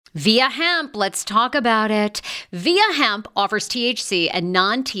Via Hemp, let's talk about it. Via Hemp offers THC and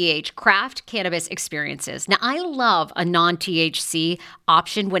non-TH craft cannabis experiences. Now, I love a non-THC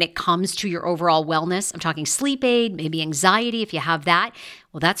option when it comes to your overall wellness. I'm talking sleep aid, maybe anxiety if you have that.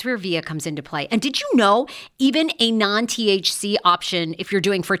 Well, that's where Via comes into play. And did you know even a non-THC option, if you're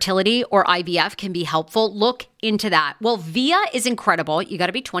doing fertility or IVF, can be helpful? Look into that. Well, Via is incredible. You got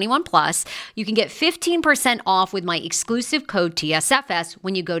to be 21 plus. You can get 15% off with my exclusive code TSFS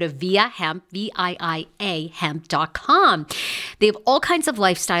when you go to Via Hemp, VIIA hemp.com. They have all kinds of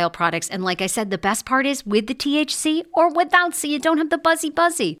lifestyle products. And like I said, the best part is with the THC or without, so you don't have the buzzy.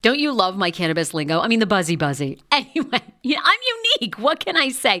 Don't you love my cannabis lingo? I mean, the buzzy. Anyway, I'm unique. What can I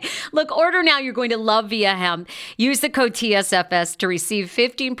say? Look, order now. You're going to love Via Hemp. Use the code TSFS to receive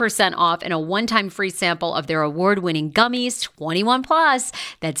 15% off and a one-time free sample of their award-winning gummies, 21 plus.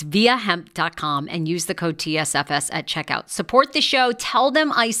 That's viahemp.com, and use the code TSFS at checkout. Support the show. Tell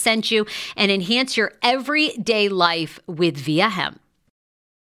them I sent you, and enhance your everyday life with Via Hemp.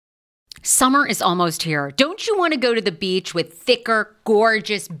 Summer is almost here. Don't you want to go to the beach with thicker,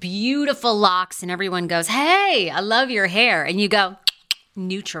 gorgeous, beautiful locks, and everyone goes, "Hey, I love your hair," and you go,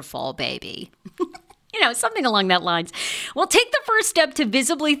 "Nutrafol, baby." Something along that lines. Well, take the first step to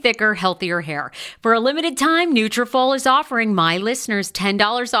visibly thicker, healthier hair. For a limited time, Nutrafol is offering my listeners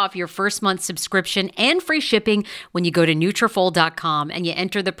 $10 off your first month subscription and free shipping when you go to Nutrafol.com and you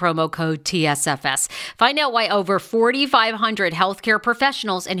enter the promo code TSFS. Find out why over 4,500 healthcare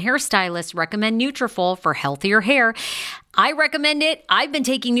professionals and hairstylists recommend Nutrafol for healthier hair. I recommend it. I've been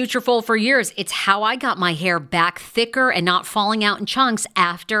taking Nutrafol for years. It's how I got my hair back thicker and not falling out in chunks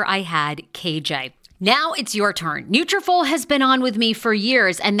after I had KJ. Now it's your turn. Nutrafol has been on with me for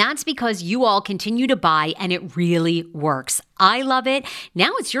years, and that's because you all continue to buy, and it really works. I love it.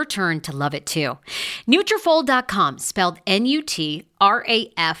 Now it's your turn to love it too. Nutrafol.com, spelled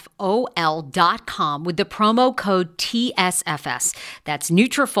Nutrafol.com with the promo code TSFS. That's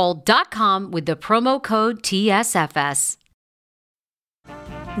Nutrafol.com with the promo code TSFS.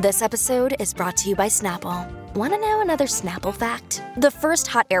 This episode is brought to you by Snapple. Want to know another Snapple fact? The first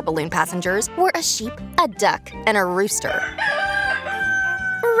hot air balloon passengers were a sheep, a duck, and a rooster.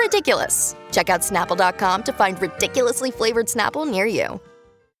 Ridiculous. Check out Snapple.com to find ridiculously flavored Snapple near you.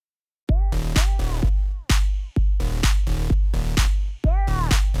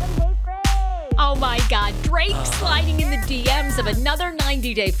 Oh my God, Drake sliding in the DMs of another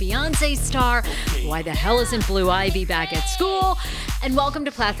 90 Day Fiancé star. Why the hell isn't Blue Ivy back at school? And welcome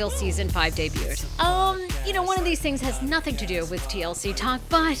to Plathville Season 5 debut. One of these things has nothing to do with TLC talk,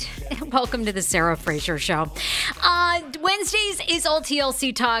 but welcome to the Sarah Fraser Show. Wednesdays is all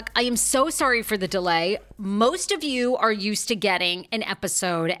TLC talk. I am so sorry for the delay. Most of you are used to getting an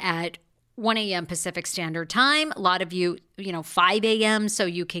episode at 1 a.m. Pacific Standard Time. A lot of you, 5 a.m. so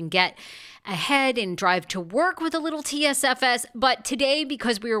you can get ahead and drive to work with a little TSFS. But today,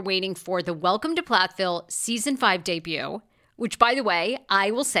 because we were waiting for the Welcome to Plathville Season 5 debut, which, by the way,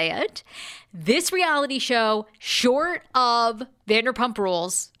 I will say it, this reality show, short of Vanderpump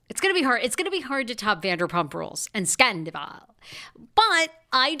Rules, it's going to be hard. It's going to be hard to top Vanderpump Rules and Scandal. But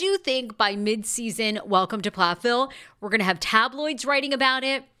I do think by mid-season Welcome to Plathville, we're going to have tabloids writing about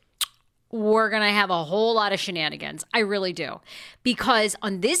it. We're going to have a whole lot of shenanigans. I really do. Because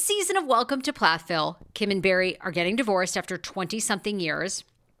on this season of Welcome to Plathville, Kim and Barry are getting divorced after 20-something years.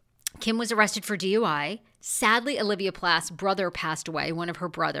 Kim was arrested for DUI. Sadly, Olivia Plath's brother passed away, one of her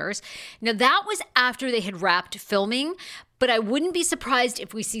brothers. Now, that was after they had wrapped filming, but I wouldn't be surprised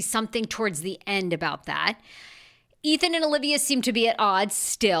if we see something towards the end about that. Ethan and Olivia seem to be at odds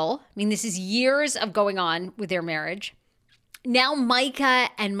still. I mean, this is years of going on with their marriage. Now, Micah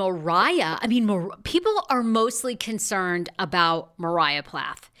and Mariah, people are mostly concerned about Mariah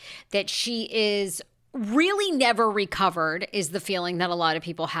Plath, that she is really never recovered, is the feeling that a lot of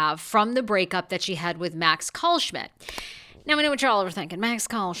people have from the breakup that she had with Max Kalschmidt. Now, I know what y'all are thinking. Max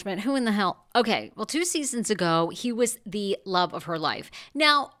Kalschmidt, who in the hell? Okay, well, 2 seasons ago, he was the love of her life.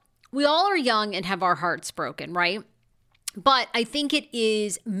 Now, we all are young and have our hearts broken, right? But I think it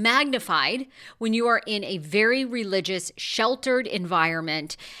is magnified when you are in a very religious, sheltered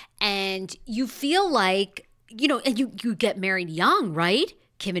environment and you feel like, and you get married young, right?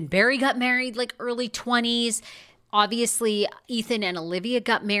 Kim and Barry got married like early 20s. Obviously, Ethan and Olivia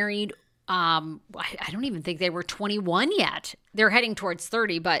got married. I don't even think they were 21 yet. They're heading towards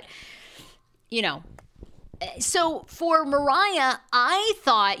 30, but, So for Mariah, I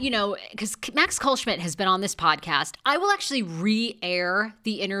thought, because Max Kalschmidt has been on this podcast, I will actually re-air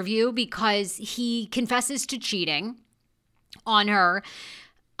the interview because he confesses to cheating on her,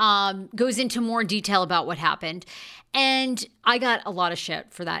 goes into more detail about what happened. And I got a lot of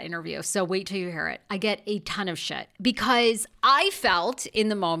shit for that interview. So wait till you hear it. I get a ton of shit because I felt in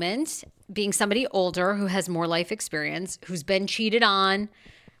the moment, being somebody older who has more life experience, who's been cheated on,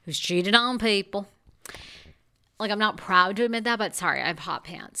 who's cheated on people. Like, I'm not proud to admit that, but sorry, I have hot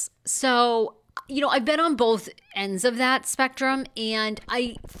pants. So, I've been on both ends of that spectrum, and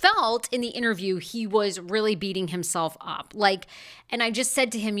I felt in the interview he was really beating himself up. And I just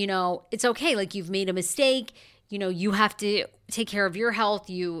said to him, it's okay. Like, you've made a mistake. You have to take care of your health.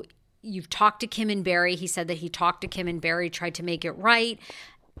 You've talked to Kim and Barry. He said that he talked to Kim and Barry, tried to make it right.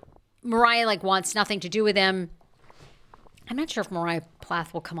 Mariah, wants nothing to do with him. I'm not sure if Mariah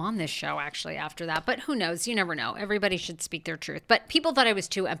Plath will come on this show, actually, after that. But who knows? You never know. Everybody should speak their truth. But people thought I was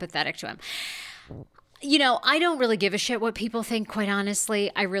too empathetic to him. I don't really give a shit what people think, quite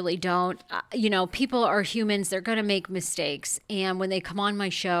honestly. I really don't. People are humans. They're going to make mistakes. And when they come on my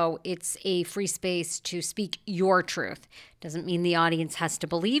show, it's a free space to speak your truth. Doesn't mean the audience has to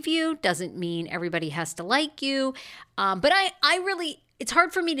believe you. Doesn't mean everybody has to like you. But I really, it's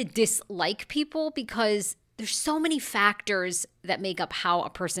hard for me to dislike people because there's so many factors that make up how a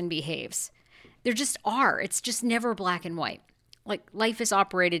person behaves. There just are. It's just never black and white. Life is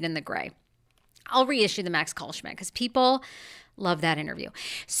operated in the gray. I'll reissue the Max Kalschmidt because people love that interview.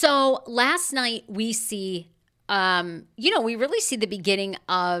 So last night we see, we really see the beginning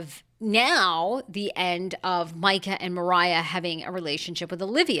of now the end of Micah and Mariah having a relationship with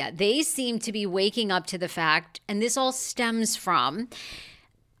Olivia. They seem to be waking up to the fact, and this all stems from,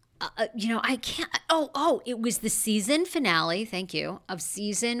 it was the season finale, thank you, of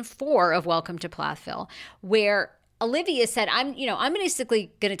season 4 of Welcome to Plathville, where Olivia said, I'm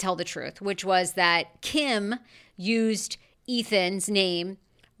basically going to tell the truth, which was that Kim used Ethan's name,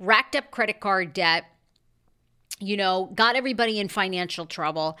 racked up credit card debt, got everybody in financial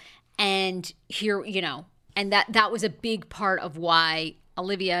trouble. And here, and that was a big part of why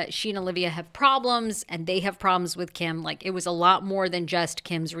she and Olivia have problems and they have problems with Kim. It was a lot more than just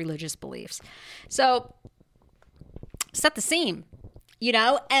Kim's religious beliefs. So set the scene,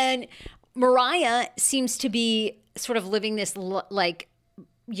 and Mariah seems to be sort of living this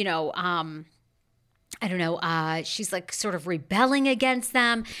she's sort of rebelling against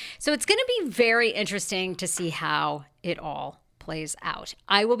them. So it's going to be very interesting to see how it all plays out.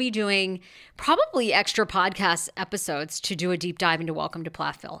 I will be doing probably extra podcast episodes to do a deep dive into Welcome to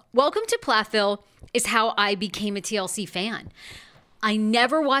Plathville. Welcome to Plathville is how I became a TLC fan. I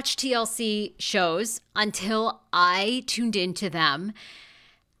never watched TLC shows until I tuned into them.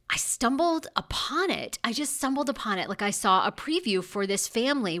 I stumbled upon it. I saw a preview for this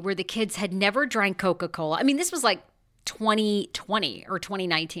family where the kids had never drank Coca-Cola. I mean, this was 2020 or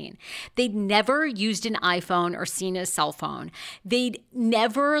 2019. They'd never used an iPhone or seen a cell phone. They'd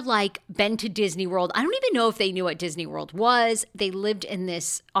never been to Disney World. I don't even know if they knew what Disney World was. They lived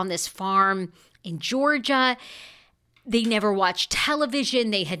on this farm in Georgia. They never watched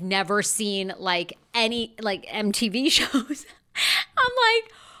television. They had never seen any MTV shows. I'm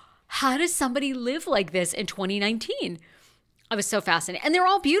like, how does somebody live like this in 2019? I was so fascinated. And they're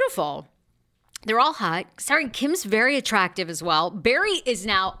all beautiful. They're all hot. Sorry, Kim's very attractive as well. Barry is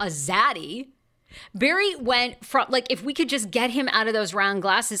now a zaddy. Barry went from, if we could just get him out of those round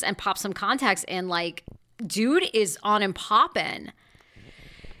glasses and pop some contacts in, dude is on and popping.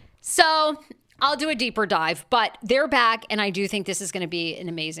 So I'll do a deeper dive, but they're back, and I do think this is going to be an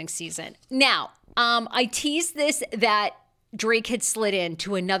amazing season. Now, I teased this that Drake had slid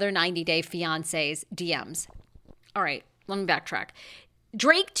into another 90 Day Fiancé's DMs. All right, let me backtrack.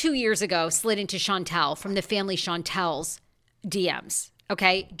 Drake 2 years ago slid into Chantel from the family Chantel's DMs,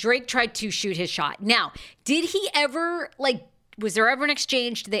 okay? Drake tried to shoot his shot. Now, did he ever, was there ever an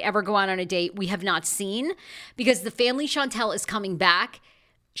exchange? Did they ever go out on a date? We have not seen, because the family Chantel is coming back.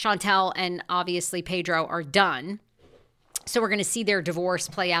 Chantel and obviously Pedro are done. So we're going to see their divorce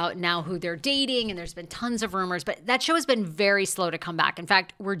play out now, who they're dating, and there's been tons of rumors, but that show has been very slow to come back. In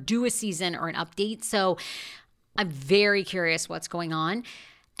fact, we're due a season or an update, so I'm very curious what's going on,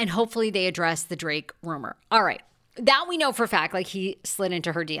 and hopefully they address the Drake rumor. All right, that we know for a fact, he slid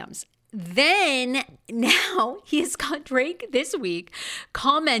into her DMs. Then now he has got Drake this week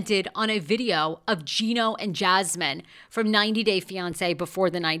commented on a video of Gino and Jasmine from 90 Day Fiancé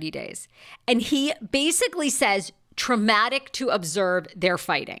before the 90 days. And he basically says, traumatic to observe their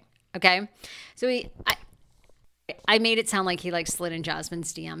fighting. Okay. So I made it sound like he slid in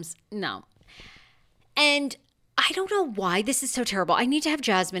Jasmine's DMs. No. And I don't know why this is so terrible. I need to have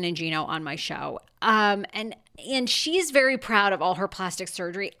Jasmine and Gino on my show. And she's very proud of all her plastic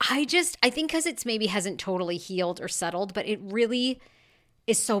surgery. I think because it's maybe hasn't totally healed or settled, but it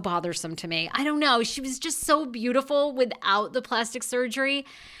is so bothersome to me. I don't know. She was just so beautiful without the plastic surgery.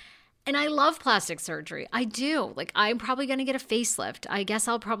 And I love plastic surgery. I do. Like, I'm probably going to get a facelift. I guess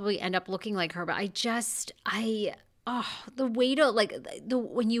I'll probably end up looking like her, but the way to, like,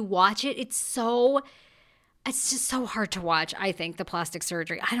 when you watch it, it's just so hard to watch, I think, the plastic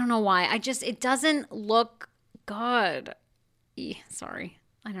surgery. I don't know why. It doesn't look good. Sorry.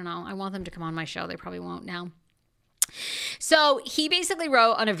 I don't know. I want them to come on my show. They probably won't now. So he basically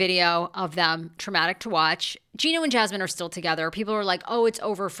wrote on a video of them, traumatic to watch. Gino and Jasmine are still together. People are like, oh, it's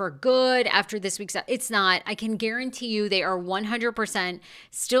over for good after this week's. It's not. I can guarantee you they are 100%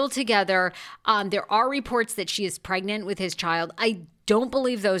 still together. There are reports that she is pregnant with his child. I don't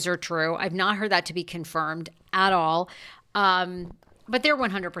believe those are true. I've not heard that to be confirmed at all. But they're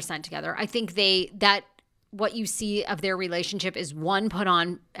 100% together. I think what you see of their relationship is, one, put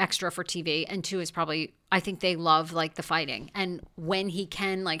on extra for TV, and two is probably, I think they love like the fighting. And when he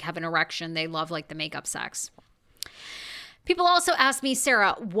can like have an erection, they love like the makeup sex. People also ask me,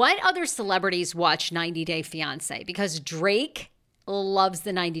 Sarah, what other celebrities watch 90 Day Fiancé? Because Drake loves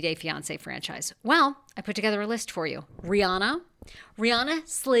the 90 Day Fiancé franchise. Well, I put together a list for you. Rihanna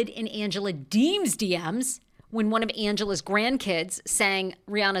slid in Angela Deem's DMs when one of Angela's grandkids sang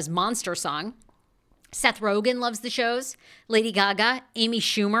Rihanna's Monster song. Seth Rogen loves the shows. Lady Gaga, Amy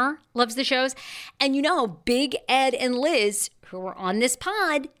Schumer loves the shows. And Big Ed and Liz, who are on this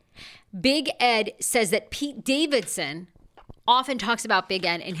pod, Big Ed says that Pete Davidson often talks about Big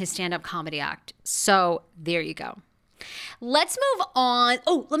Ed in his stand-up comedy act. So there you go. Let's move on.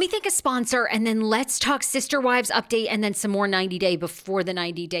 Oh, let me thank a sponsor, and then let's talk Sister Wives update, and then some more 90 Day before the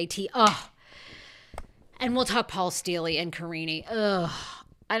 90 Day tea. And we'll talk Paul Steely and Carini.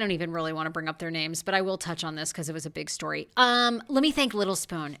 I don't even really want to bring up their names, but I will touch on this because it was a big story. Let me thank Little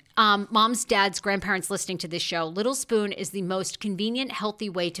Spoon. Moms, dads, grandparents listening to this show, Little Spoon is the most convenient, healthy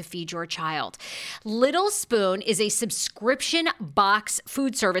way to feed your child. Little Spoon is a subscription box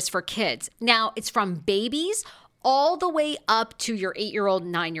food service for kids. Now, it's from babies all the way up to your 8-year-old,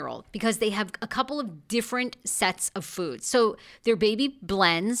 9-year-old, because they have a couple of different sets of food. So their baby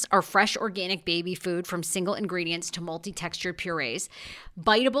blends are fresh organic baby food from single ingredients to multi-textured purees.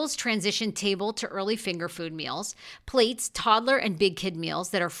 Biteables transition table to early finger food meals. Plates, toddler and big kid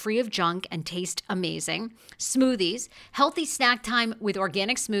meals that are free of junk and taste amazing. Smoothies, healthy snack time with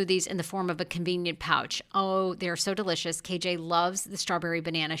organic smoothies in the form of a convenient pouch. Oh, they're so delicious. KJ loves the strawberry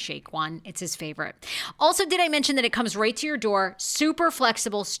banana shake one. It's his favorite. Also, did I mention that it comes right to your door, super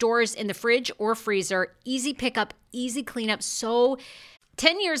flexible, stores in the fridge or freezer, easy pickup, easy cleanup. So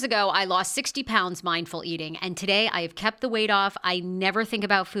 10 years ago, I lost 60 pounds mindful eating, and today I have kept the weight off. I never think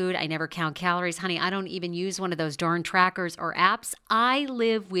about food. I never count calories. Honey, I don't even use one of those darn trackers or apps. I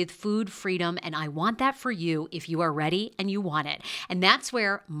live with food freedom, and I want that for you if you are ready and you want it. And that's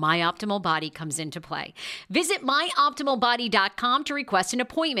where My Optimal Body comes into play. Visit myoptimalbody.com to request an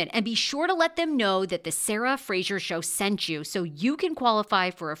appointment, and be sure to let them know that the Sarah Fraser Show sent you so you can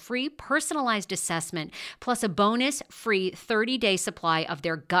qualify for a free personalized assessment plus a bonus free 30-day supply of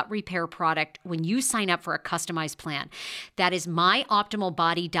their gut repair product when you sign up for a customized plan. That is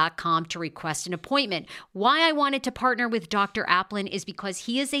myoptimalbody.com to request an appointment. Why I wanted to partner with Dr. Applin is because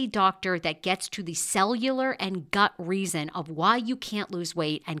he is a doctor that gets to the cellular and gut reason of why you can't lose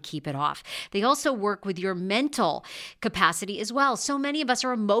weight and keep it off. They also work with your mental capacity as well. So many of us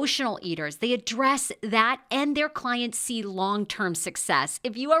are emotional eaters. They address that, and their clients see long-term success.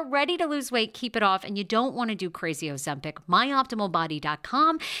 If you are ready to lose weight, keep it off, and you don't want to do crazy Ozempic, myoptimalbody.com,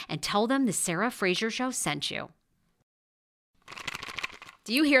 and tell them the Sarah Fraser Show sent you.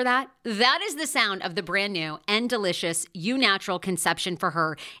 Do you hear that? That is the sound of the brand new and delicious Eu Natural Conception for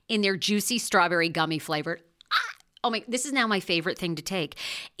Her in their juicy strawberry gummy flavored. Oh my, this is now my favorite thing to take.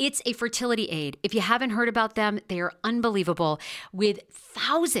 It's a fertility aid. If you haven't heard about them, they are unbelievable with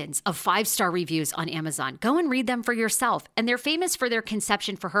thousands of 5-star reviews on Amazon. Go and read them for yourself. And they're famous for their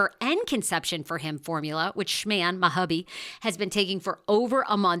Conception for Her and Conception for Him formula, which Schman, my hubby, has been taking for over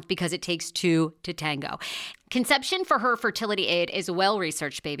a month because it takes two to tango. Conception for Her fertility aid is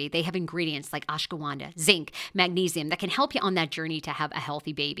well-researched, baby. They have ingredients like ashwagandha, zinc, magnesium that can help you on that journey to have a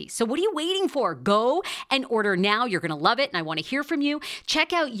healthy baby. So what are you waiting for? Go and order now. You're going to love it, and I want to hear from you.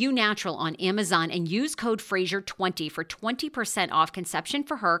 Check out Eu Natural on Amazon and use code Fraser20 for 20% off Conception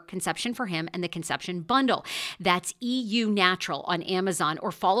for Her, Conception for Him, and the Conception Bundle. That's EU Natural on Amazon,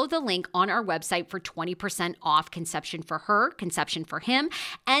 or follow the link on our website for 20% off Conception for Her, Conception for Him,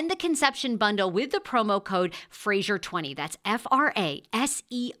 and the Conception Bundle with the promo code Fraser20. That's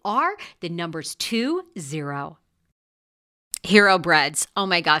Fraser, the numbers 20. Hero Breads. Oh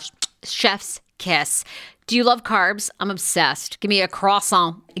my gosh. Chef's kiss. Do you love carbs? I'm obsessed. Give me a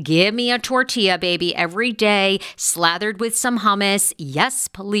croissant. Give me a tortilla, baby, every day, slathered with some hummus. Yes,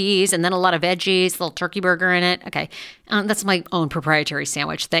 please. And then a lot of veggies, a little turkey burger in it. Okay, that's my own proprietary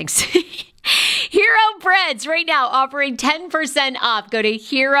sandwich. Thanks. Hero Breads right now offering 10% off. Go to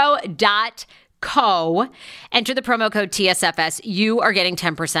hero.co. Enter the promo code TSFS. You are getting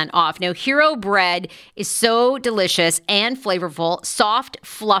 10% off. Now, Hero Bread is so delicious and flavorful, soft,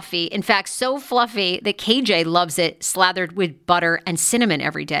 fluffy. In fact, so fluffy that KJ loves it slathered with butter and cinnamon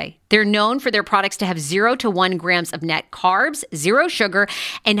every day. They're known for their products to have 0 to 1 grams of net carbs, 0 sugar,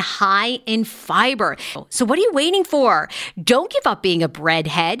 and high in fiber. So what are you waiting for? Don't give up being a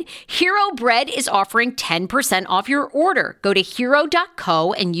breadhead. Hero Bread is offering 10% off your order. Go to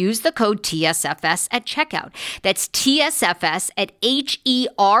hero.co and use the code TSFS at checkout. That's TSFS at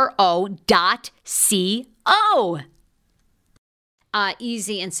HERO.CO.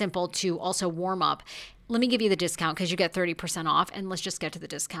 Easy and simple to also warm up. Let me give you the discount because you get 30% off, and let's just get to the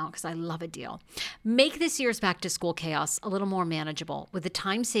discount because I love a deal. Make this year's back to school chaos a little more manageable with the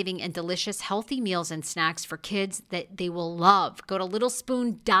time-saving and delicious healthy meals and snacks for kids that they will love. Go to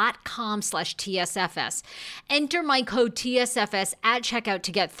littlespoon.com/TSFS. Enter my code TSFS at checkout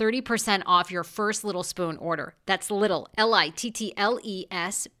to get 30% off your first Little Spoon order. That's little,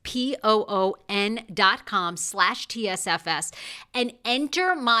 LITTLESPOON.com/TSFS, and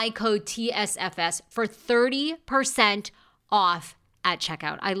enter my code TSFS for 30% off at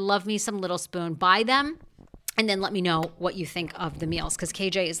checkout. I love me some Little Spoon. Buy them and then let me know what you think of the meals because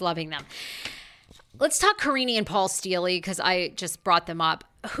KJ is loving them. Let's talk Karine and Paul Steely because I just brought them up.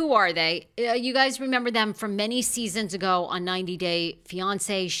 Who are they? You guys remember them from many seasons ago on 90 Day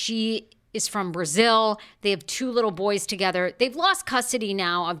Fiancé. She is from Brazil. They have 2 little boys together. They've lost custody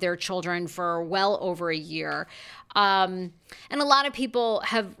now of their children for well over a year. And a lot of people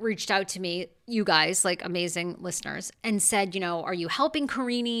have reached out to me, you guys, like amazing listeners, and said, are you helping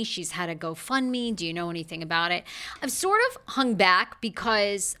Karine? She's had a GoFundMe. Do you know anything about it? I've sort of hung back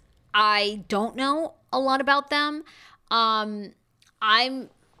because I don't know a lot about them. I'm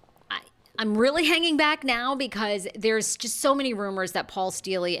really hanging back now because there's just so many rumors that Paul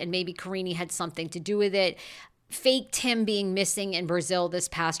Steely and maybe Karine had something to do with it. Faked him being missing in Brazil this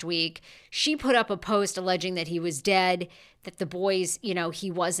past week. She put up a post alleging that he was dead, that the boys,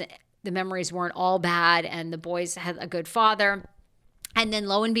 he wasn't, the memories weren't all bad, and the boys had a good father. And then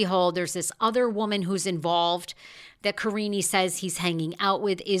lo and behold, there's this other woman who's involved that Karine says he's hanging out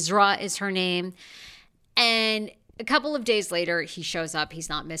with. Isra is her name. And a couple of days later, he shows up. He's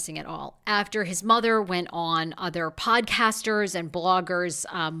not missing at all. After his mother went on other podcasters and bloggers'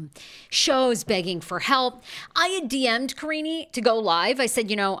 shows begging for help, I had DM'd Karine to go live. I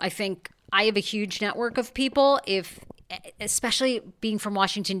said, I think I have a huge network of people. Especially being from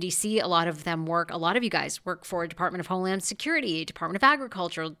Washington, D.C., a lot of you guys work for Department of Homeland Security, Department of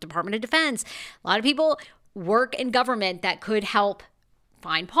Agriculture, Department of Defense. A lot of people work in government that could help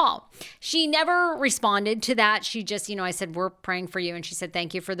find Paul. She never responded to that. She just, I said, we're praying for you. And she said,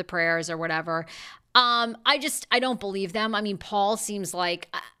 thank you for the prayers or whatever. I don't believe them. I mean, Paul seems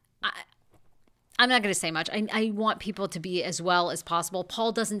like, I'm not going to say much. I want people to be as well as possible.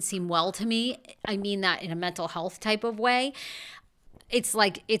 Paul doesn't seem well to me. I mean that in a mental health type of way. It's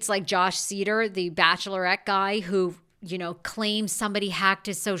like Josh Cedar, the Bachelorette guy who claims somebody hacked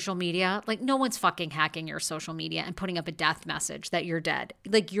his social media. Like, no one's fucking hacking your social media and putting up a death message that you're dead.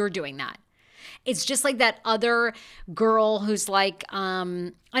 Like, you're doing that. It's just like that other girl who's like,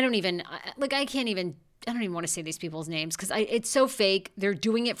 I don't even want to say these people's names because it's so fake. They're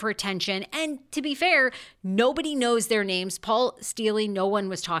doing it for attention. And to be fair, nobody knows their names. Paul Steely, no one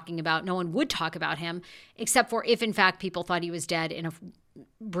was talking about. No one would talk about him except for if, in fact, people thought he was dead in a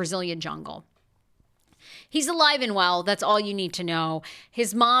Brazilian jungle. He's alive and well. That's all you need to know.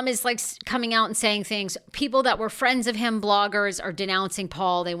 His mom is like coming out and saying things. People that were friends of him, bloggers, are denouncing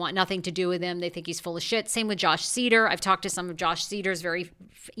Paul. They want nothing to do with him. They think he's full of shit. Same with Josh Cedar. I've talked to some of Josh Cedar's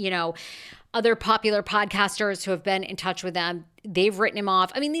other popular podcasters who have been in touch with them. They've written him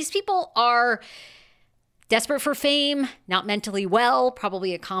off. I mean, these people are desperate for fame, not mentally well,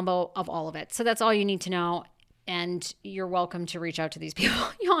 probably a combo of all of it. So that's all you need to know. And you're welcome to reach out to these people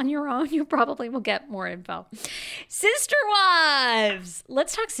on your own. You probably will get more info. Sister Wives.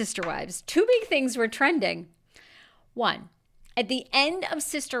 Let's talk Sister Wives. 2 big things were trending. 1, at the end of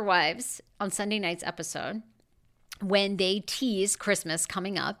Sister Wives on Sunday night's episode, when they tease Christmas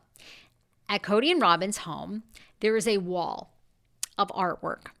coming up, at Kody and Robyn's home, there is a wall of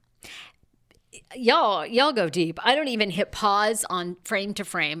artwork. Y'all go deep. I don't even hit pause on frame to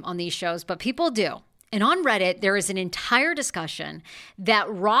frame on these shows, but people do. And on Reddit, there is an entire discussion that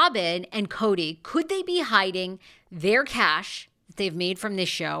Robyn and Kody, could they be hiding their cash that they've made from this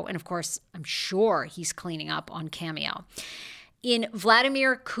show? And of course, I'm sure he's cleaning up on Cameo in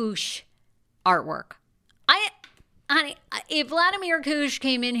Vladimir Kush artwork. Honey, if Vladimir Kush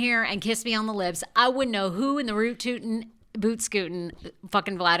came in here and kissed me on the lips, I wouldn't know who in the root tootin', boot scootin'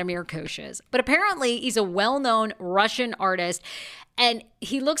 fucking Vladimir Kush is. But apparently he's a well-known Russian artist, and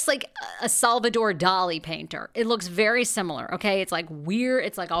he looks like a Salvador Dali painter. It looks very similar, okay? It's like weird.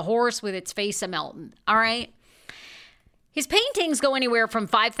 It's like a horse with its face a melting, all right? His paintings go anywhere from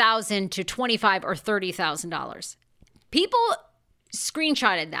 $5,000 to $25,000 or $30,000. People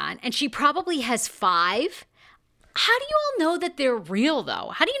screenshotted that, and she probably has 5. How do you all know that they're real,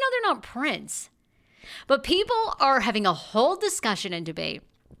 though? How do you know they're not prints? But people are having a whole discussion and debate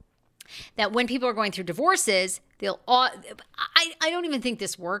that when people are going through divorces, they'll all, I don't even think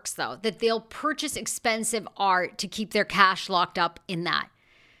this works, though, that they'll purchase expensive art to keep their cash locked up in that.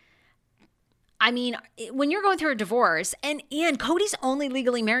 I mean, when you're going through a divorce, and Kody's only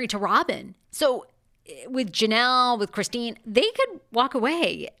legally married to Robyn. So with Janelle, with Christine, they could walk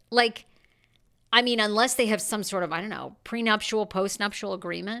away. Like, I mean, unless they have some sort of, I don't know, prenuptial, postnuptial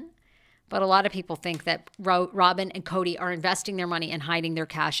agreement. But a lot of people think that Robyn and Kody are investing their money and hiding their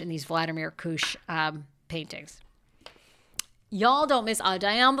cash in these Vladimir Kush paintings. Y'all don't miss a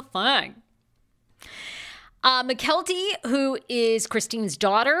damn thing. Mykelti, who is Christine's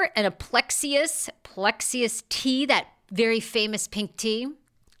daughter, and a Plexius tea, that very famous pink tea.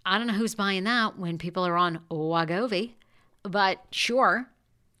 I don't know who's buying that when people are on Wegovy, but sure.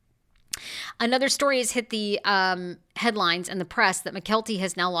 Another story has hit the headlines and the press that Mykelti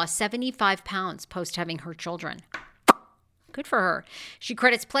has now lost 75 pounds post having her children. Good for her. She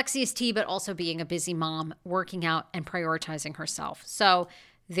credits Plexius tea, but also being a busy mom, working out and prioritizing herself. So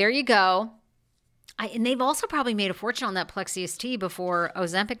there you go. And they've also probably made a fortune on that Plexius tea before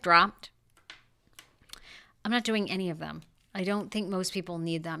Ozempic dropped. I'm not doing any of them. I don't think most people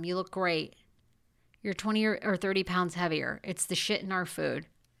need them. You look great. You're 20 or 30 pounds heavier. It's the shit in our food.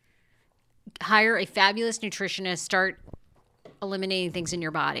 Hire a fabulous nutritionist. Start eliminating things in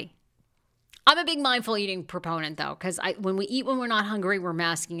your body. I'm a big mindful eating proponent, though, because when we eat when we're not hungry, we're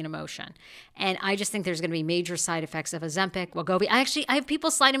masking an emotion. And I just think there's going to be major side effects of Ozempic, Wegovy. I have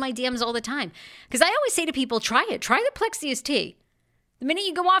people slide in my DMs all the time because I always say to people, try it. Try the Plexius tea. The minute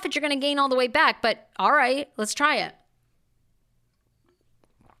you go off it, you're going to gain all the way back. But all right, let's try it.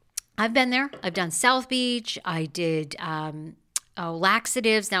 I've been there. I've done South Beach. I did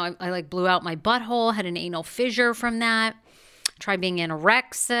laxatives. Now I like blew out my butthole, had an anal fissure from that. Tried being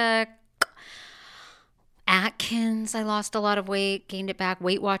anorexic. Atkins, I lost a lot of weight, gained it back.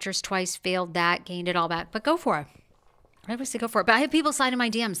 Weight Watchers twice, failed that, gained it all back. But go for it. I always say go for it. But I have people slide in my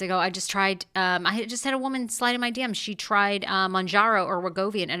DMs. They go, I just tried, I just had a woman slide in my DMs. She tried Mounjaro or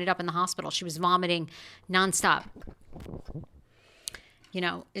Wegovy and ended up in the hospital. She was vomiting nonstop. You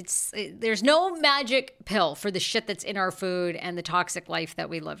know, there's no magic pill for the shit that's in our food and the toxic life that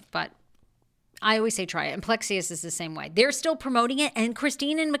we live. But I always say try it. And Plexius is the same way. They're still promoting it. And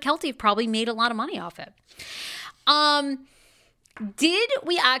Christine and Mykelti have probably made a lot of money off it. Did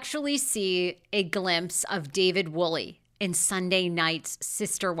we actually see a glimpse of David Woolley in Sunday night's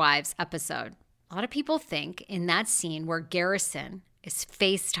Sister Wives episode? A lot of people think in that scene where Garrison is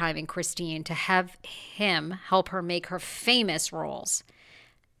FaceTiming Christine to have him help her make her famous roles,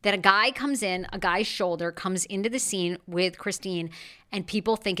 that a guy's shoulder comes into the scene with Christine, and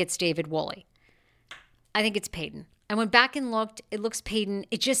people think it's David Woolley. I think it's Peyton. I went back and looked. It looks Peyton.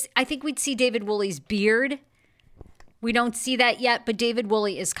 I think we'd see David Woolley's beard. We don't see that yet, but David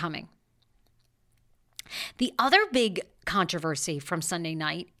Woolley is coming. The other big controversy from Sunday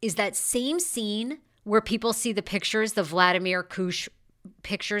night is that same scene where people see the pictures, the Vladimir Kush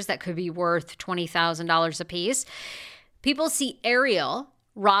pictures that could be worth $20,000 a piece. People see Arielle,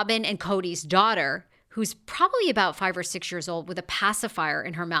 Robyn and Kody's daughter, who's probably about 5 or 6 years old, with a pacifier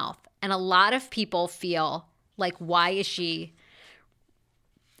in her mouth. And a lot of people feel like, why is she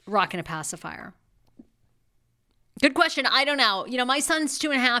rocking a pacifier? Good question. I don't know. You know, my son's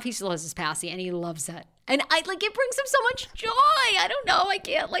 2.5. He still has his passy, and he loves it. And it brings him so much joy. I don't know. I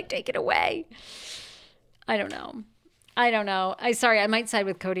can't take it away. I don't know. I might side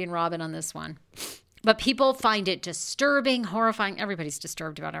with Kody and Robyn on this one. But people find it disturbing, horrifying. Everybody's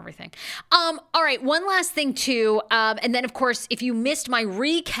disturbed about everything. All right, one last thing too. And then, of course, if you missed my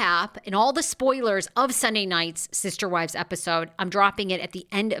recap and all the spoilers of Sunday night's Sister Wives episode, I'm dropping it at the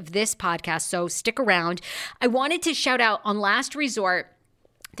end of this podcast, so stick around. I wanted to shout out on Last Resort,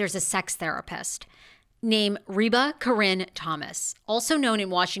 there's a sex therapist. named Reba Corinne Thomas, also known in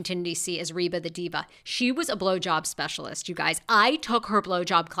Washington, D.C. as Reba the Diva. She was a blowjob specialist, you guys. I took her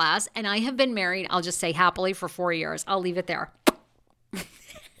blowjob class, and I have been married, I'll just say happily, for 4 years. I'll leave it there.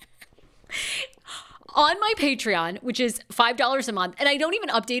 On my Patreon, which is $5 a month, and I don't even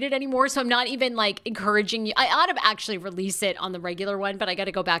update it anymore, so I'm not even like encouraging you. I ought to actually release it on the regular one, but I got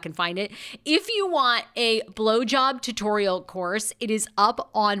to go back and find it. If you want a blowjob tutorial course, it is up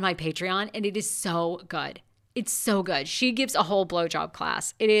on my Patreon, and it is so good. It's so good. She gives a whole blowjob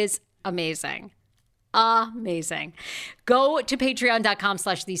class. It is amazing. Amazing. Go to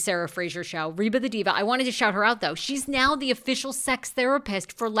patreon.com/The Sarah Fraser Show. Reba the Diva. I wanted to shout her out, though. She's now the official sex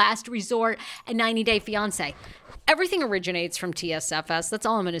therapist for Last Resort and 90 Day Fiancé. Everything originates from TSFS. That's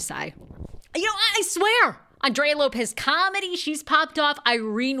all I'm going to say. You know, I swear. Andrea Lopez Comedy, she's popped off.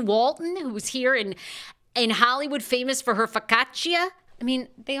 Irene Walton, who's here in Hollywood, famous for her focaccia. I mean,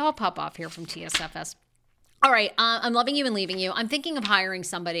 they all pop off here from TSFS. All right. I'm loving you and leaving you. I'm thinking of hiring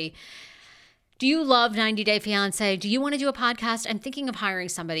somebody. Do you love 90 Day Fiancé? Do you want to do a podcast? I'm thinking of hiring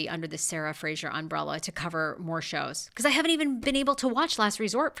somebody under the Sarah Fraser umbrella to cover more shows because I haven't even been able to watch Last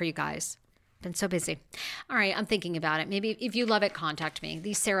Resort for you guys. Been so busy. All right, I'm thinking about it. Maybe if you love it, contact me.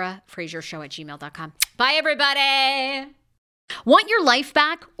 The Sarah Fraser Show at gmail.com. Bye, everybody. Want your life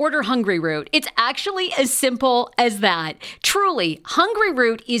back? Order Hungry Root. It's actually as simple as that. Truly, Hungry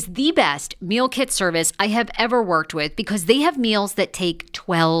Root is the best meal kit service I have ever worked with because they have meals that take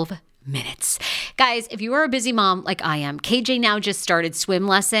 12 minutes. Guys, if you are a busy mom like I am, KJ now just started swim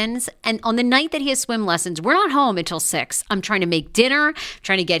lessons. And on the night that he has swim lessons, we're not home until 6. I'm trying to make dinner,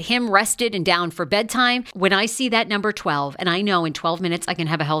 trying to get him rested and down for bedtime. When I see that number 12, and I know in 12 minutes I can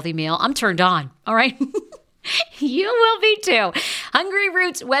have a healthy meal, I'm turned on. All right. You will be too. Hungry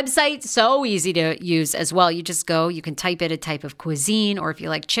Root's website, so easy to use as well. You just go, you can type in a type of cuisine, or if you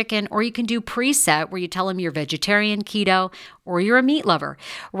like chicken, or you can do preset where you tell them you're vegetarian, keto, or you're a meat lover.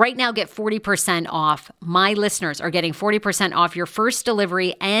 Right now, get 40% off. My listeners are getting 40% off your first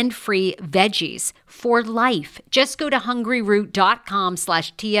delivery and free veggies for life. Just go to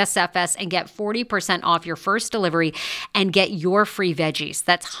hungryroot.com/TSFS and get 40% off your first delivery and get your free veggies.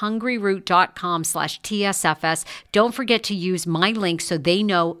 That's hungryroot.com/TSFS. Don't forget to use my link so they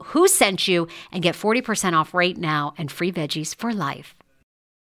know who sent you and get 40% off right now and free veggies for life.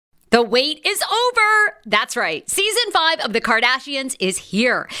 The wait is over. That's right. Season 5 of The Kardashians is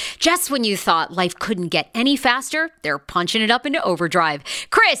here. Just when you thought life couldn't get any faster, they're punching it up into overdrive.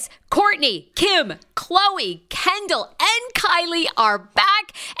 Kris, Kourtney, Kim, Khloe, Kendall, and Kylie are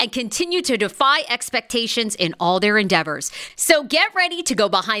back and continue to defy expectations in all their endeavors. So get ready to go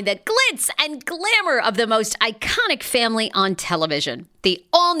behind the glitz and glamour of the most iconic family on television. The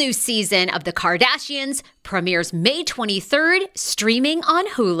all-new season of The Kardashians premieres May 23rd, streaming on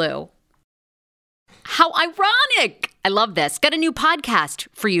Hulu. How ironic! I love this. Got a new podcast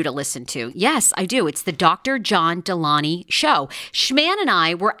for you to listen to. Yes, I do. It's the Dr. John Delaney Show. Schman and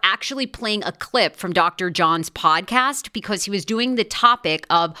I were actually playing a clip from Dr. John's podcast because he was doing the topic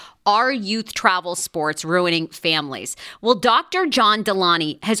of are youth travel sports ruining families? Well, Dr. John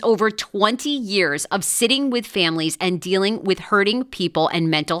Delaney has over 20 years of sitting with families and dealing with hurting people and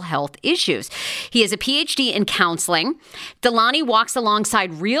mental health issues. He has a PhD in counseling. Delaney walks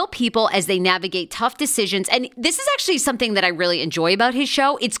alongside real people as they navigate tough decisions. And this is actually something that I really enjoy about his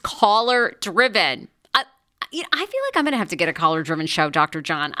show. It's caller driven. I feel like I'm going to have to get a caller-driven show, Dr.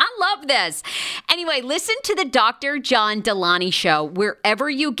 John. I love this. Anyway, listen to the Dr. John Delaney Show wherever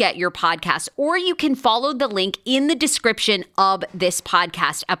you get your podcast, or you can follow the link in the description of this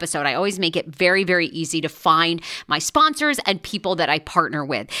podcast episode. I always make it very, very easy to find my sponsors and people that I partner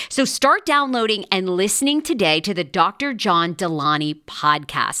with. So start downloading and listening today to the Dr. John Delaney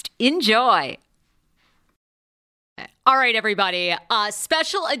podcast. Enjoy. All right, everybody. A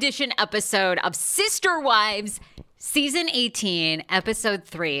special edition episode of Sister Wives, Season 18, Episode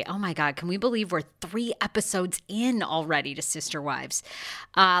 3. Oh, my God. Can we believe we're 3 episodes in already to Sister Wives?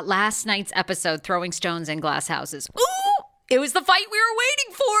 Last night's episode, Throwing Stones in Glass Houses. Ooh, it was the fight we were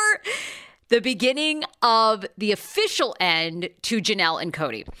waiting for. The beginning of the official end to Janelle and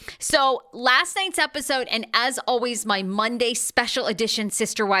Kody. So last night's episode, and as always, my Monday special edition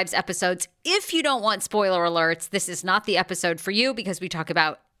Sister Wives episodes. If you don't want spoiler alerts, this is not the episode for you because we talk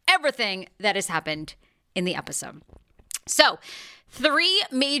about everything that has happened in the episode. So 3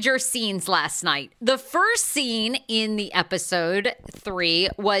 major scenes last night. The first scene in the episode 3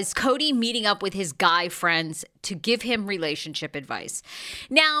 was Kody meeting up with his guy friends to give him relationship advice.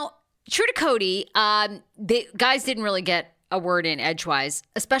 Now, true to Kody, the guys didn't really get a word in edgewise,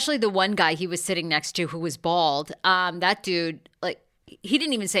 especially the one guy he was sitting next to who was bald. That dude, like, he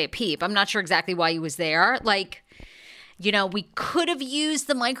didn't even say a peep. I'm not sure exactly why he was there. Like, we could have used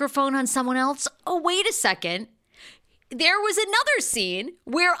the microphone on someone else. Oh, wait a second. There was another scene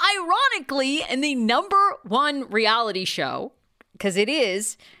where, ironically, in the #1 reality show, because it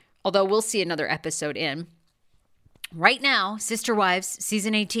is, although we'll see another episode in, right now, Sister Wives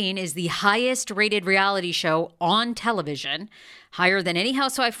Season 18 is the highest rated reality show on television, higher than any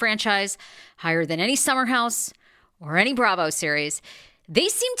Housewife franchise, higher than any Summer House or any Bravo series. They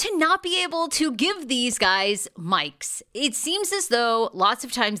seem to not be able to give these guys mics. It seems as though lots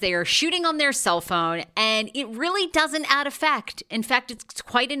of times they are shooting on their cell phone, and it really doesn't add effect. In fact, it's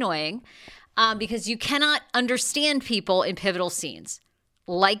quite annoying because you cannot understand people in pivotal scenes,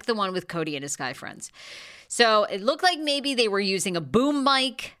 like the one with Kody and his guy friends. So it looked like maybe they were using a boom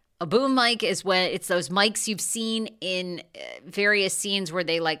mic. A boom mic is when it's those mics you've seen in various scenes where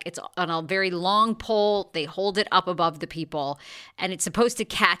it's on a very long pole. They hold it up above the people, and it's supposed to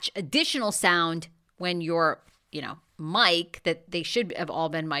catch additional sound when your, mic that they should have all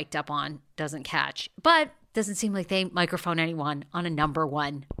been mic'd up on doesn't catch. But doesn't seem like they microphone anyone on a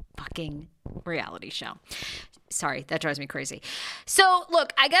 #1 fucking reality show. Sorry, that drives me crazy. So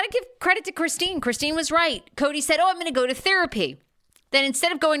look, I got to give credit to Christine. Christine was right. Kody said, I'm going to go to therapy. Then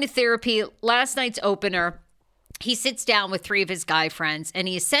instead of going to therapy, last night's opener, he sits down with 3 of his guy friends and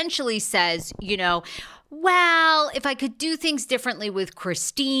he essentially says, well, if I could do things differently with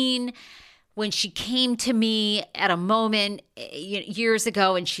Christine, when she came to me at a moment years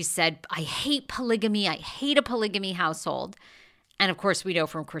ago and she said, I hate polygamy. I hate a polygamy household. And of course, we know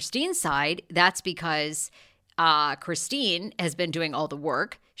from Christine's side, that's because Christine has been doing all the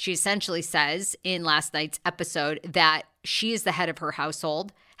work. She essentially says in last night's episode that she is the head of her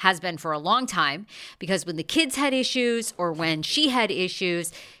household, has been for a long time, because when the kids had issues or when she had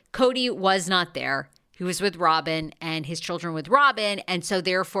issues, Kody was not there. He was with Robyn and his children with Robyn. And so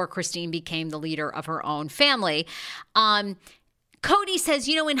therefore, Christine became the leader of her own family. Kody says,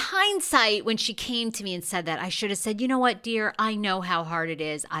 in hindsight, when she came to me and said that, I should have said, you know what, dear, I know how hard it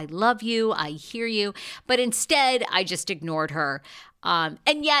is. I love you. I hear you. But instead, I just ignored her. And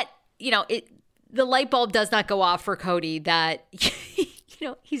yet, the light bulb does not go off for Kody that,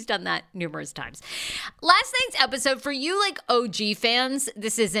 he's done that numerous times. Last night's episode, for you OG fans,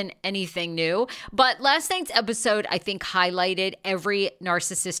 this isn't anything new, but last night's episode, I think, highlighted every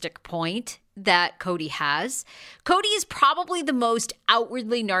narcissistic point that Kody has. Kody is probably the most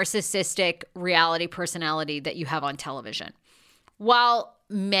outwardly narcissistic reality personality that you have on television. While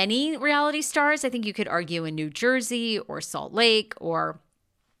many reality stars, I think you could argue in New Jersey or Salt Lake or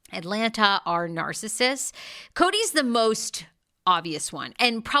Atlanta, are narcissists, Kody's the most obvious one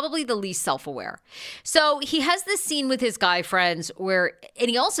and probably the least self-aware. So he has this scene with his guy friends and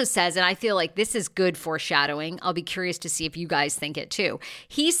he also says, and I feel like this is good foreshadowing, I'll be curious to see if you guys think it too.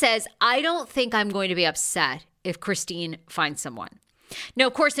 He says, I don't think I'm going to be upset if Christine finds someone. Now,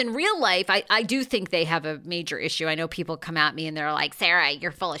 of course, in real life, I do think they have a major issue. I know people come at me and they're like, Sarah,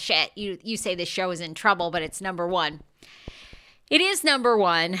 you're full of shit. You say this show is in trouble, but it's #1. It is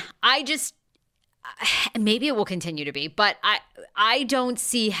 #1. Maybe it will continue to be, but I don't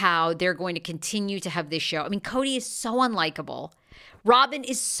see how they're going to continue to have this show. I mean, Kody is so unlikable. Robyn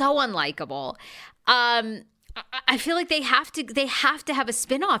is so unlikable. I feel like they have to have a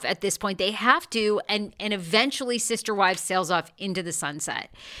spinoff at this point. They have to, and eventually Sister Wives sails off into the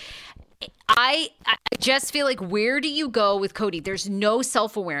sunset. I just feel like, where do you go with Kody? There's no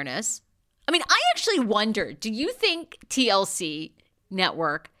self-awareness. I mean, I actually wonder, do you think TLC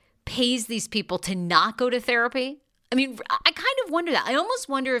network pays these people to not go to therapy? I mean, I kind of wonder that. I almost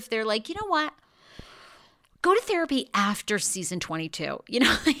wonder if they're like, you know what? Go to therapy after season 22,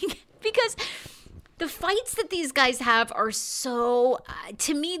 because the fights that these guys have are so,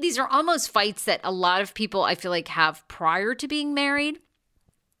 to me, these are almost fights that a lot of people I feel like have prior to being married.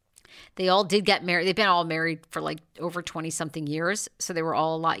 They all did get married. They've been all married for over 20 something years. So they were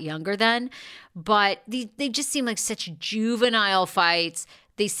all a lot younger then. But they just seem like such juvenile fights.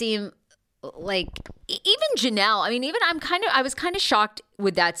 They seem like, even Janelle, I was kind of shocked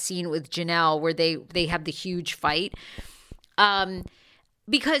with that scene with Janelle where they have the huge fight.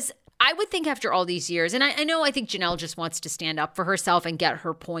 Because I would think after all these years, and I think Janelle just wants to stand up for herself and get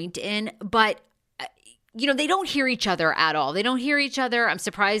her point in, but they don't hear each other at all. They don't hear each other. I'm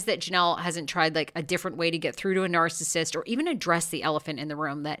surprised that Janelle hasn't tried a different way to get through to a narcissist or even address the elephant in the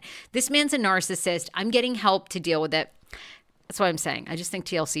room that this man's a narcissist. I'm getting help to deal with it. That's what I'm saying. I just think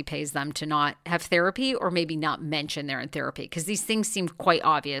TLC pays them to not have therapy or maybe not mention they're in therapy because these things seem quite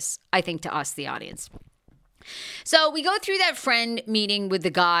obvious, I think, to us, the audience. So we go through that friend meeting with the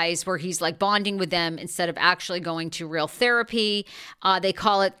guys where he's like bonding with them instead of actually going to real therapy. They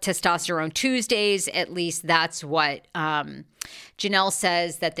call it Testosterone Tuesdays. At least that's what Janelle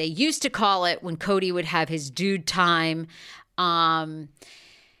says that they used to call it when Kody would have his dude time. And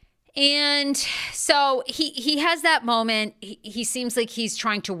so he has that moment. He seems like he's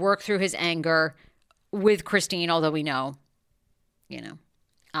trying to work through his anger with Christine, although we know,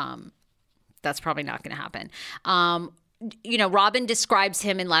 that's probably not going to happen. Robyn describes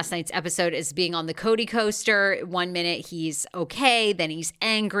him in last night's episode as being on the Kody coaster. 1 minute he's okay, then he's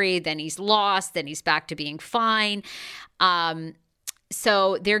angry, then he's lost, then he's back to being fine.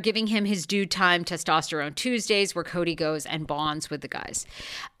 So they're giving him his due time, Testosterone Tuesdays, where Kody goes and bonds with the guys.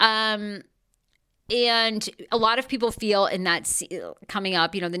 And a lot of people feel in that coming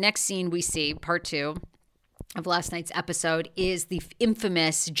up, the next scene we see, part 2 of last night's episode, is the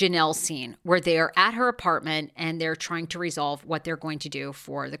infamous Janelle scene where they're at her apartment and they're trying to resolve what they're going to do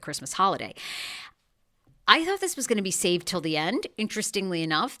for the Christmas holiday. I thought this was going to be saved till the end. Interestingly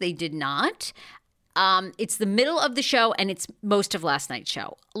enough, they did not. It's the middle of the show and it's most of last night's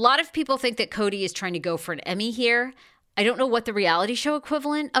show. A lot of people think that Kody is trying to go for an Emmy here. I don't know what the reality show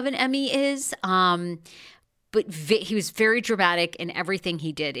equivalent of an Emmy is. But he was very dramatic in everything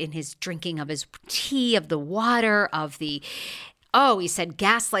he did, in his drinking of his tea, of the water, he said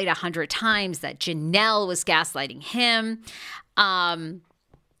gaslight 100 times, that Janelle was gaslighting him. And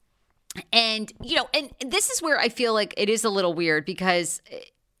this is where I feel like it is a little weird because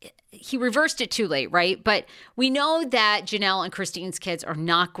he reversed it too late, right? But we know that Janelle and Christine's kids are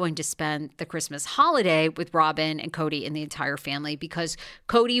not going to spend the Christmas holiday with Robyn and Kody and the entire family because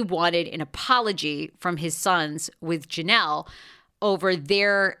Kody wanted an apology from his sons with Janelle over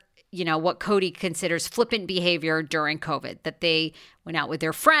their, what Kody considers flippant behavior during COVID, that they went out with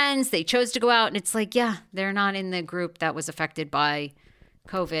their friends, they chose to go out, and it's like, yeah, they're not in the group that was affected by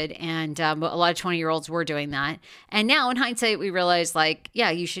COVID, and a lot of 20-year-olds were doing that. And now in hindsight, we realize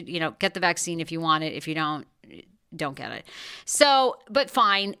you should, get the vaccine if you want it. If you don't get it. So, but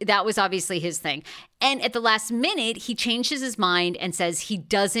fine. That was obviously his thing. And at the last minute, he changes his mind and says he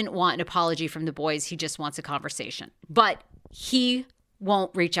doesn't want an apology from the boys. He just wants a conversation, but he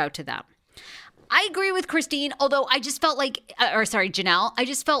won't reach out to them. I agree with Christine, although I just felt like, Janelle, I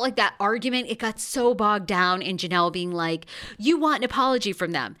just felt like that argument, it got so bogged down in Janelle being like, you want an apology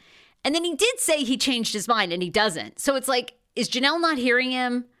from them. And then he did say he changed his mind and he doesn't. So it's like, is Janelle not hearing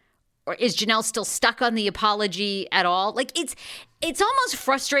him? Or is Janelle still stuck on the apology at all? Like, it's almost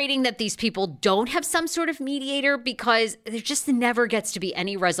frustrating that these people don't have some sort of mediator because there just never gets to be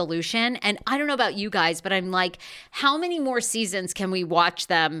any resolution. And I don't know about you guys, but I'm like, how many more seasons can we watch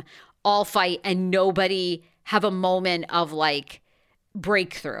them all fight and nobody have a moment of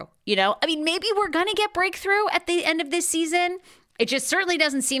breakthrough, I mean, maybe we're going to get breakthrough at the end of this season. It just certainly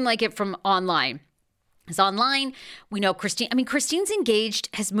doesn't seem like it from online. Because online, we know Christine's engaged,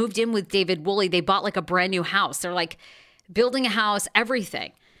 has moved in with David Woolley. They bought a brand new house. They're building a house,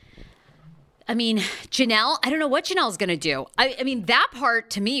 everything. I mean, Janelle, I don't know what Janelle's going to do. I mean, that part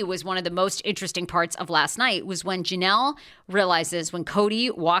to me was one of the most interesting parts of last night was when Janelle realizes when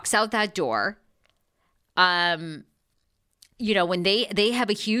Kody walks out that door, when they have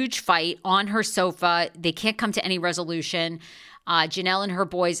a huge fight on her sofa, they can't come to any resolution. Janelle and her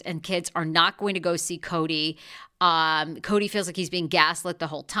boys and kids are not going to go see Kody. Kody feels like he's being gaslit the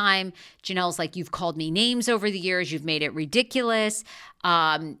whole time. Janelle's like, you've called me names over the years. You've made it ridiculous.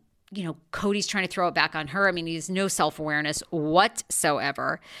 Kody's trying to throw it back on her. I mean, he has no self-awareness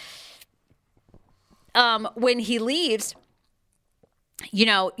whatsoever. When he leaves,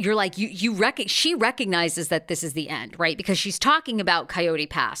 you're like, she recognizes that this is the end, right? Because she's talking about Coyote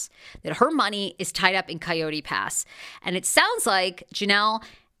Pass, that her money is tied up in Coyote Pass. And it sounds like Janelle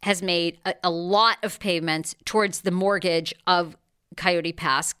has made a lot of payments towards the mortgage of Coyote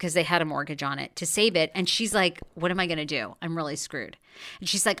Pass because they had a mortgage on it to save it. And she's like, what am I going to do? I'm really screwed. And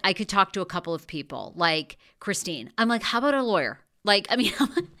she's like, I could talk to a couple of people like Christine. I'm like, how about a lawyer? Why aren't we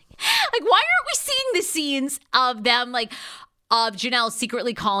seeing the scenes of them, of Janelle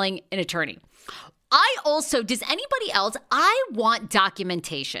secretly calling an attorney? Does anybody else, I want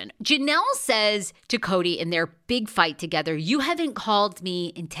documentation. Janelle says to Kody in their big fight together, you haven't called me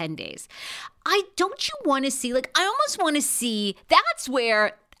in 10 days. Don't you want to see, I almost want to see, that's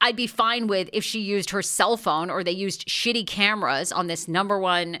where I'd be fine with if she used her cell phone or they used shitty cameras on this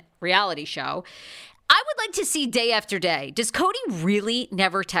 #1 reality show. I would like to see day after day. Does Kody really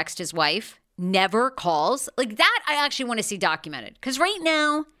never text his wife? Never calls? That I actually want to see documented. Because right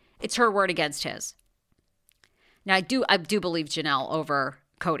now, it's her word against his. Now, I do believe Janelle over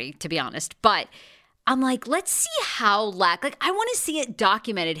Kody, to be honest. But I'm like, let's see how I want to see it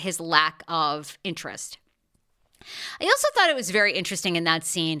documented, his lack of interest. I also thought it was very interesting in that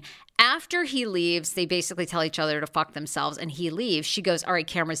scene. After he leaves, they basically tell each other to fuck themselves, and he leaves. She goes, all right,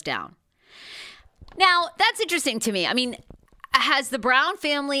 camera's down. Now, that's interesting to me. I mean, has the Brown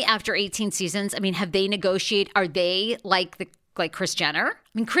family, after 18 seasons, have they negotiated? Are they like Kris Jenner?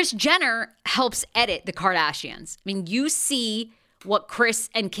 Kris Jenner helps edit the Kardashians. You see what Kris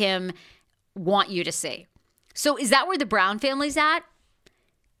and Kim want you to see. So is that where the Brown family's at?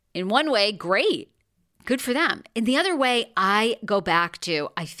 In one way, great. Good for them. In the other way, I go back to,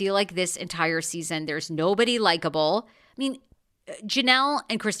 I feel like this entire season, there's nobody likable. Janelle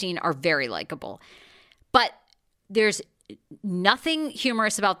and Christine are very likable. But there's nothing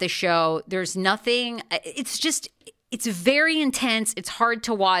humorous about this show. There's nothing, it's very intense. It's hard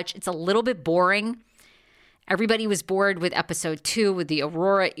to watch. It's a little bit boring. Everybody was bored with episode 2 with the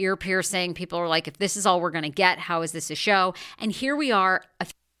Aurora ear piercing. People are like, if this is all we're going to get, how is this a show? And here we are. A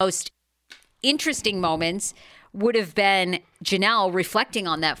few most interesting moments would have been Janelle reflecting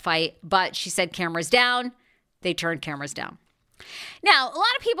on that fight, but she said cameras down. They turned cameras down. Now, a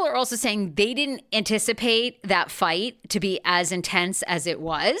lot of people are also saying they didn't anticipate that fight to be as intense as it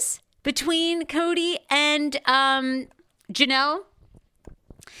was between Kody and Janelle.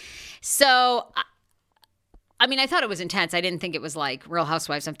 So, I thought it was intense. I didn't think it was like Real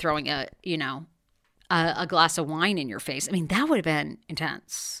Housewives. I'm throwing a glass of wine in your face. That would have been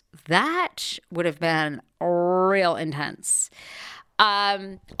intense. That would have been real intense. Also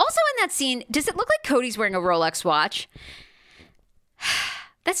in that scene, does it look like Kody's wearing a Rolex watch?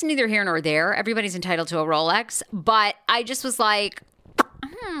 That's neither here nor there. Everybody's entitled to a Rolex. But I just was like,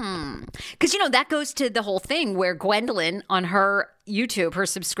 Because, that goes to the whole thing where Gwendolyn on her YouTube, her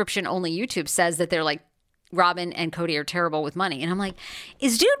subscription-only YouTube, says that they're like, Robyn and Kody are terrible with money. And I'm like,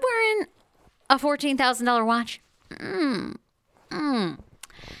 is dude wearing a $14,000 watch?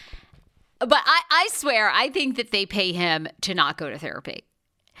 But I swear, I think that they pay him to not go to therapy.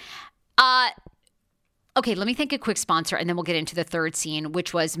 Okay, let me thank a quick sponsor, and then we'll get into the third scene,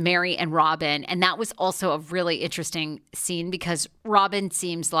 which was Mary and Robyn. And that was also a really interesting scene because Robyn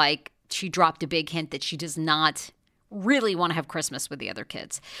seems like she dropped a big hint that she does not really want to have Christmas with the other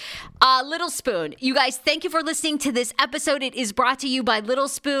kids. Little Spoon. You guys, thank you for listening to this episode. It is brought to you by Little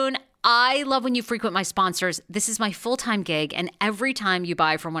Spoon. I love when you frequent my sponsors. This is my full-time gig, and every time you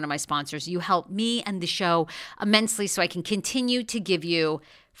buy from one of my sponsors, you help me and the show immensely so I can continue to give you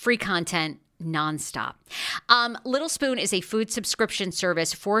free content nonstop. Little Spoon is a food subscription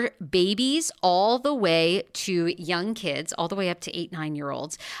service for babies all the way to young kids, all the way up to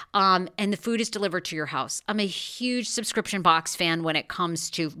 8-9-year-olds. And the food is delivered to your house. I'm a huge subscription box fan when it comes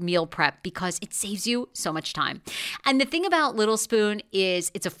to meal prep because it saves you so much time. And the thing about Little Spoon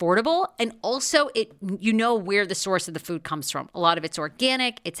is it's affordable, and also you know where the source of the food comes from. A lot of it's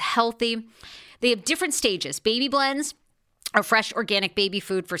organic, it's healthy. They have different stages. Baby blends are fresh organic baby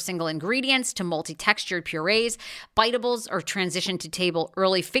food for single ingredients to multi-textured purees. Biteables are transition to table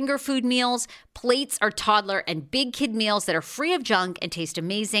early finger food meals. Plates are toddler and big kid meals that are free of junk and taste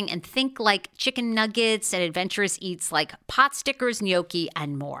amazing. And think like chicken nuggets and adventurous eats like pot stickers, gnocchi,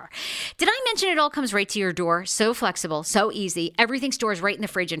 and more. Did I mention it all comes right to your door? So flexible, so easy. Everything stores right in the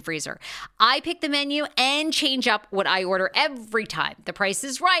fridge and freezer. I pick the menu and change up what I order every time. The price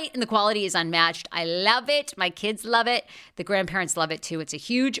is right and the quality is unmatched. I love it. My kids love it. The grandparents love it too. It's a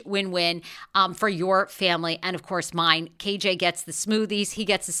huge win-win for your family and, of course, mine. KJ gets the smoothies. He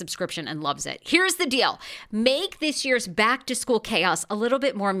gets the subscription and loves it. Here's the deal. Make this year's back-to-school chaos a little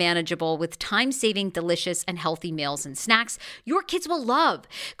bit more manageable with time-saving, delicious, and healthy meals and snacks your kids will love.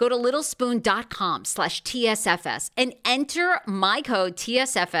 Go to littlespoon.com/TSFS and enter my code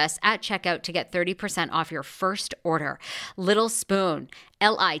TSFS at checkout to get 30% off your first order. Little Spoon.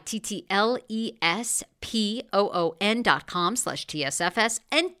 LITTLESPOON.com/TSFS.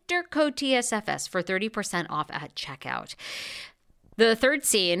 Enter code TSFS for 30% off at checkout. The third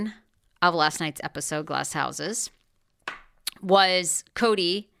scene of last night's episode, Glass Houses, was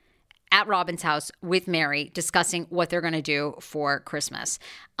Kody at Robyn's house with Mary discussing what they're going to do for Christmas.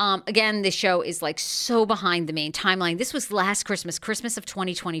 Again, this show is like so behind the main timeline. This was last Christmas of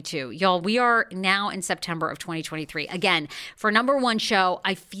 2022. Y'all, we are now in September of 2023. Again, for number one show,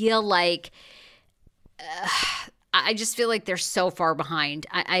 I feel like, I just feel like they're so far behind.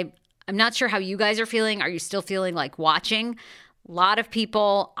 I'm not sure how you guys are feeling. Are you still feeling like watching? A lot of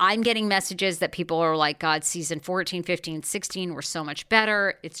people, I'm getting messages that people are like, God, season 14, 15, 16 were so much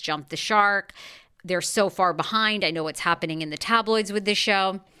better. It's jumped the shark. They're so far behind. I know what's happening in the tabloids with this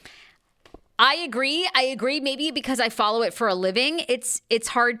show. I agree. Maybe because I follow it for a living, it's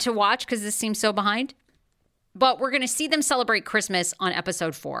hard to watch because this seems so behind. But we're going to see them celebrate Christmas on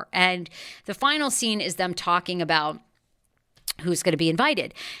episode 4. And the final scene is them talking about who's going to be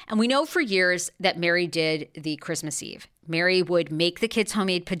invited. And we know for years that Mary did the Christmas Eve. Mary would make the kids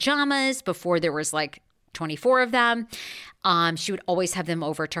homemade pajamas before there was like 24 of them. She would always have them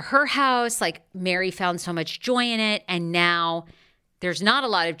over to her house. Like, Mary found so much joy in it. And now there's not a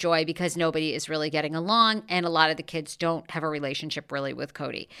lot of joy because nobody is really getting along. And a lot of the kids don't have a relationship really with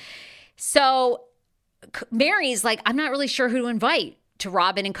Kody. So Mary's like, I'm not really sure who to invite to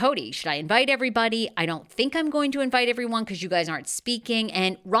Robyn and Kody. Should I invite everybody? I don't think I'm going to invite everyone because you guys aren't speaking.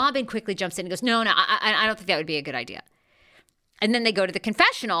 And Robyn quickly jumps in and goes, no, I don't think that would be a good idea. And then they go to the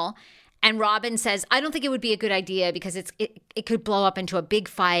confessional and Robyn says, I don't think it would be a good idea because it could blow up into a big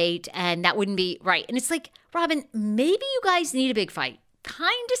fight and that wouldn't be right. And it's like, Robyn, maybe you guys need a big fight.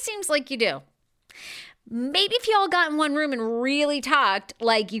 Kind of seems like you do. Maybe if you all got in one room and really talked,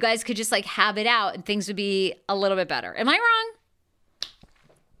 like, you guys could just like have it out and things would be a little bit better. Am I wrong?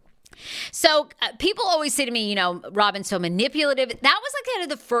 So people always say to me, Robyn's so manipulative. That was like kind of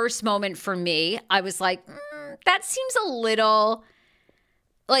the first moment for me. I was like, that seems a little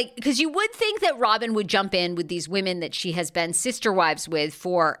like, because you would think that Robyn would jump in with these women that she has been sister wives with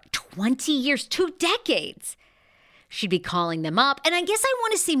for 20 years, 2 decades. She'd be calling them up. And I guess I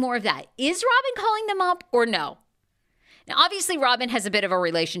want to see more of that. Is Robyn calling them up or no? Now, obviously, Robyn has a bit of a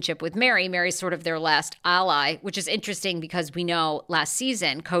relationship with Mary. Mary's sort of their last ally, which is interesting because we know last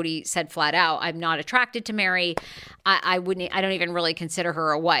season, Kody said flat out, I'm not attracted to Mary. I don't even really consider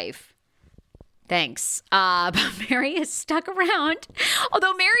her a wife. Thanks. But Mary is stuck around.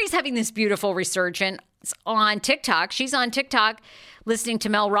 Although Mary's having this beautiful resurgence on TikTok. She's on TikTok listening to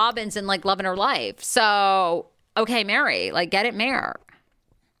Mel Robbins and like loving her life. So, okay, Mary, like, get it, Mare.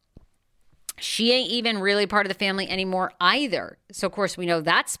 She ain't even really part of the family anymore either. So, of course, we know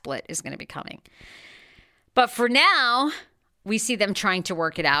that split is going to be coming. But for now, we see them trying to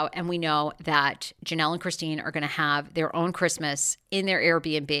work it out. And we know that Janelle and Christine are going to have their own Christmas in their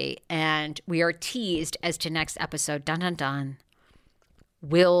Airbnb. And we are teased as to next episode. Dun, dun, dun.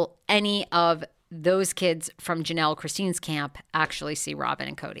 Will any of those kids from Janelle Christine's camp actually see Robyn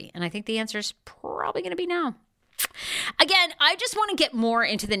and Kody? And I think the answer is probably going to be no. Again, I just want to get more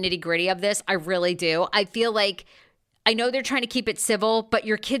into the nitty gritty of this. I really do. I feel like, I know they're trying to keep it civil, but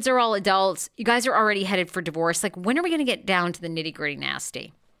your kids are all adults. You guys are already headed for divorce. Like, when are we going to get down to the nitty gritty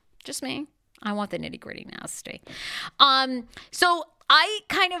nasty? Just me. I want the nitty gritty nasty. So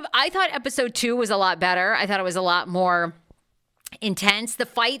I thought episode 2 was a lot better. I thought it was a lot more intense. The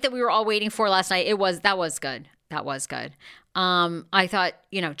fight that we were all waiting for last night, that was good. That was good. I thought,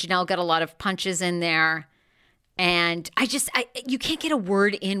 Janelle got a lot of punches in there. And you can't get a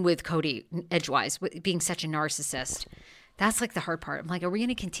word in with Kody edgewise, with being such a narcissist. That's like the hard part. I'm like, are we going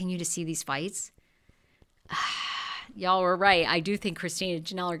to continue to see these fights? Y'all were right. I do think Christine and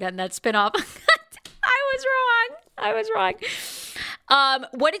Janelle are getting that spinoff. I was wrong.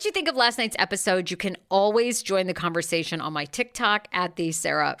 What did you think of last night's episode? You can always join the conversation on my TikTok at The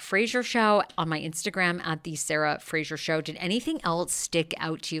Sarah Fraser Show, on my Instagram at The Sarah Fraser Show. Did anything else stick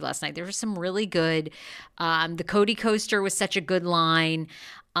out to you last night? There was some really good. The Kody coaster was such a good line.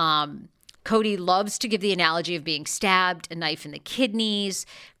 Kody loves to give the analogy of being stabbed, a knife in the kidneys,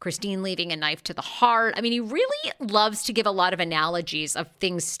 Christine leaving a knife to the heart. I mean, he really loves to give a lot of analogies of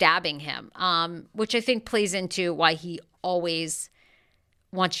things stabbing him, which I think plays into why he always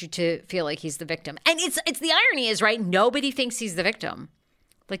wants you to feel like he's the victim. And it's the irony is, right? Nobody thinks he's the victim.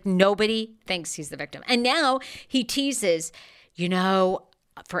 Like, nobody thinks he's the victim. And now he teases,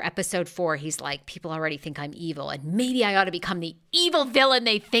 for episode 4, he's like, people already think I'm evil and maybe I ought to become the evil villain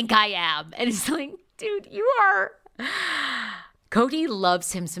they think I am. And it's like, dude, you are. Kody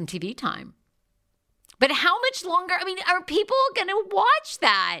loves him some TV time. But how much longer? I mean, are people going to watch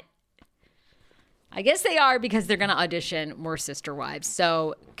that? I guess they are, because they're going to audition more sister wives.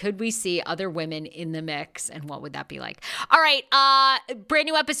 So could we see other women in the mix? And what would that be like? All right. Brand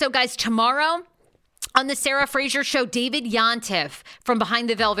new episode, guys, tomorrow. On the Sarah Fraser Show, David Yontef from Behind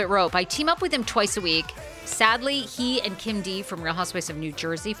the Velvet Rope. I team up with him twice a week. Sadly, he and Kim D from Real Housewives of New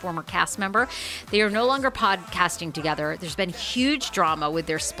Jersey, former cast member, they are no longer podcasting together. There's been huge drama with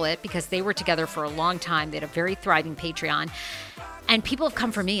their split because they were together for a long time. They had a very thriving Patreon. And people have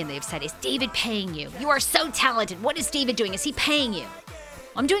come for me and they've said, is David paying you? You are so talented. What is David doing? Is he paying you?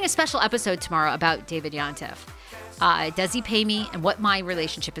 I'm doing a special episode tomorrow about David Yontef. Does he pay me, and what my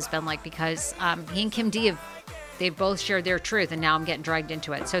relationship has been like, because he and Kim D they've both shared their truth and now I'm getting dragged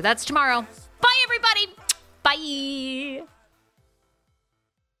into it. So that's tomorrow. Bye, everybody. Bye.